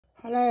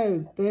Hello,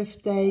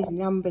 birthday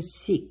number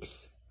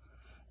 6.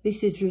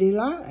 This is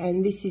Lilla,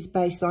 and this is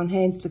based on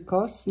Hans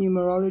Lacoste's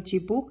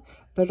numerology book,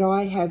 but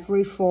I have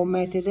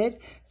reformatted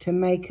it to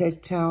make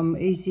it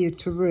easier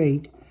to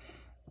read.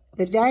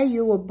 The day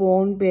you were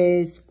born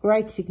bears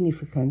great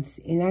significance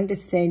in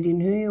understanding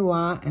who you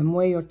are and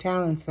where your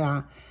talents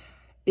are.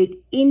 It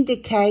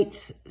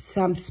indicates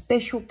some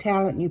special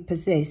talent you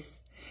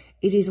possess.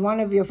 It is one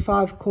of your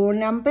 5 core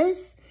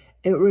numbers.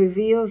 It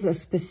reveals a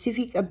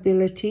specific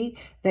ability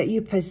that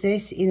you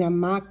possess in a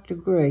marked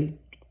degree.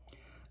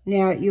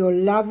 Now, you're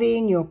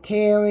loving, you're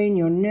caring,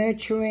 you're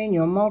nurturing,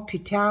 you're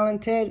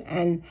multi-talented,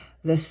 and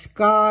the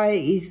sky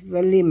is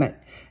the limit.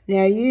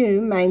 Now,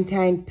 you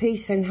maintain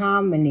peace and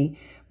harmony,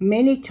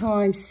 many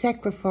times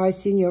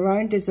sacrificing your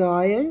own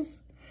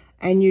desires,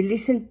 and you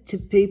listen to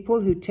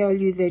people who tell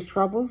you their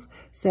troubles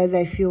so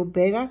they feel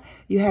better.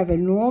 You have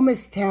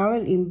enormous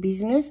talent in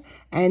business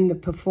and the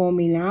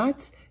performing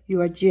arts. You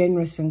are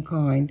generous and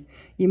kind.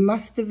 You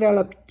must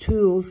develop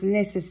tools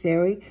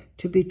necessary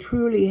to be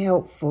truly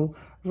helpful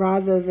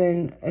rather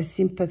than a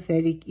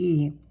sympathetic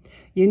ear.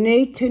 You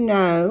need to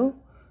know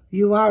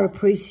you are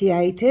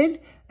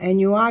appreciated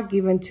and you are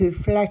given to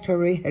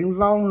flattery and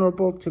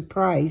vulnerable to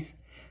praise.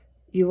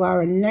 You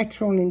are a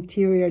natural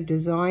interior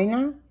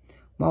designer,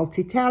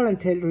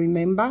 multi-talented,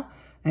 remember,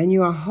 and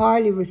you are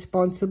highly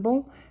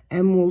responsible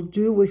and will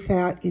do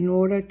without in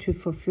order to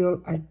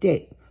fulfill a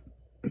debt.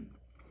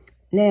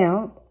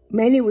 Now,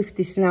 many with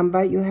this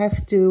number, you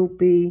have to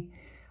be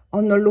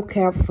on the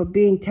lookout for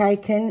being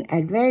taken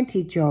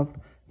advantage of.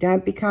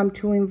 Don't become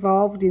too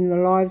involved in the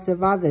lives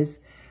of others.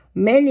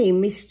 Many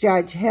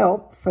misjudge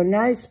help for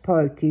nose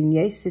poking.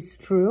 Yes, it's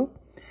true.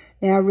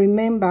 Now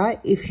remember,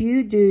 if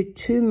you do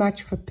too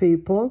much for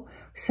people,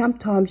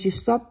 sometimes you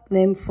stop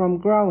them from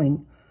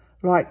growing,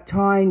 like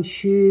tying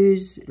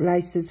shoes,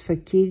 laces for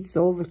kids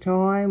all the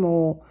time,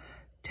 or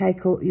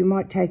you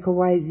might take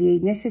away the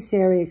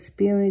necessary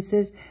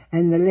experiences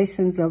and the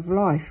lessons of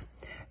life.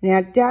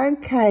 Now,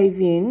 don't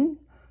cave in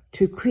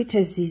to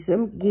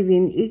criticism,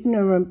 giving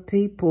ignorant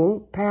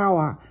people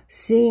power,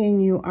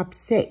 seeing you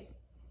upset,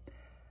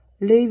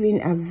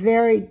 leaving a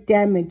very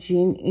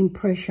damaging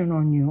impression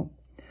on you.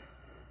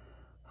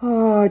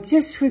 Oh,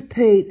 just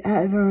repeat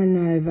over and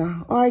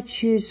over. I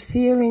choose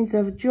feelings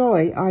of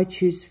joy. I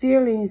choose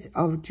feelings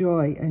of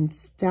joy, and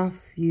stuff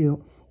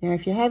you. Now,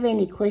 if you have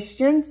any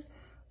questions,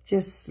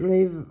 just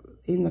leave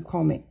in the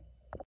comment.